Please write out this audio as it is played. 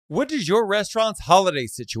What does your restaurant's holiday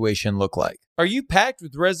situation look like? Are you packed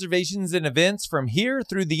with reservations and events from here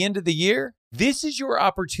through the end of the year? This is your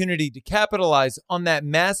opportunity to capitalize on that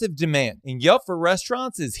massive demand, and Yelp for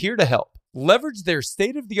Restaurants is here to help. Leverage their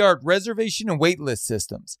state-of-the-art reservation and waitlist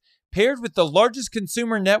systems, paired with the largest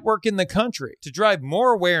consumer network in the country, to drive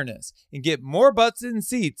more awareness and get more butts in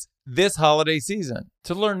seats this holiday season.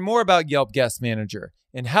 To learn more about Yelp Guest Manager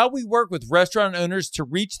and how we work with restaurant owners to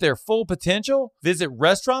reach their full potential, visit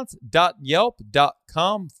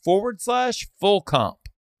restaurants.yelp.com/full comp.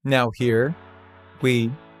 Now here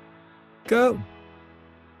we go.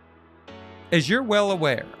 As you're well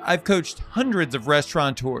aware, I've coached hundreds of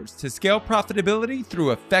restaurateurs to scale profitability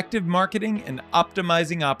through effective marketing and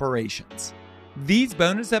optimizing operations. These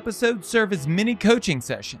bonus episodes serve as mini coaching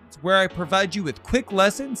sessions where I provide you with quick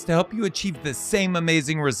lessons to help you achieve the same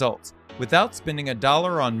amazing results without spending a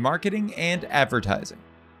dollar on marketing and advertising.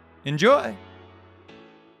 Enjoy!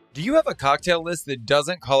 Do you have a cocktail list that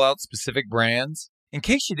doesn't call out specific brands? In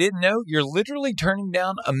case you didn't know, you're literally turning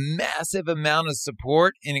down a massive amount of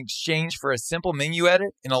support in exchange for a simple menu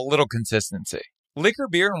edit and a little consistency. Liquor,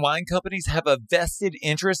 beer, and wine companies have a vested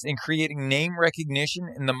interest in creating name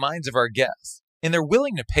recognition in the minds of our guests, and they're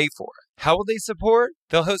willing to pay for it. How will they support?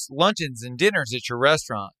 They'll host luncheons and dinners at your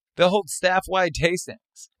restaurant. They'll hold staff-wide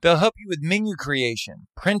tastings. They'll help you with menu creation,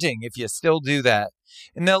 printing if you still do that.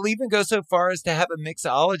 And they'll even go so far as to have a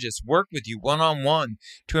mixologist work with you one-on-one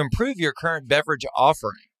to improve your current beverage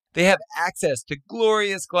offering. They have access to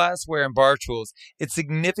glorious glassware and bar tools at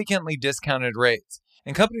significantly discounted rates.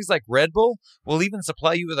 And companies like Red Bull will even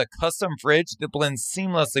supply you with a custom fridge that blends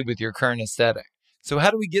seamlessly with your current aesthetic. So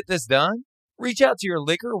how do we get this done? Reach out to your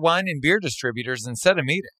liquor, wine, and beer distributors and set a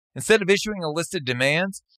meeting. Instead of issuing a list of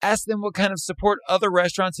demands, ask them what kind of support other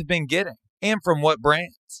restaurants have been getting and from what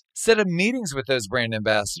brands. Set up meetings with those brand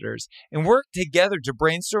ambassadors and work together to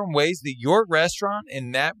brainstorm ways that your restaurant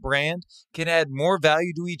and that brand can add more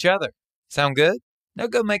value to each other. Sound good? Now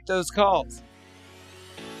go make those calls.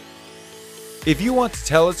 If you want to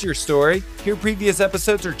tell us your story, hear previous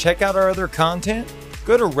episodes, or check out our other content,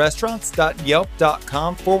 go to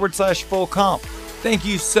restaurants.yelp.com/full comp. Thank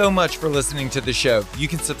you so much for listening to the show. You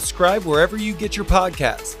can subscribe wherever you get your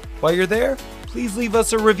podcasts. While you're there, please leave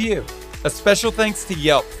us a review. A special thanks to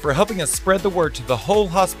Yelp for helping us spread the word to the whole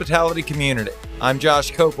hospitality community. I'm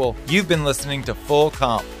Josh Kopel. You've been listening to Full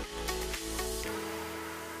Comp.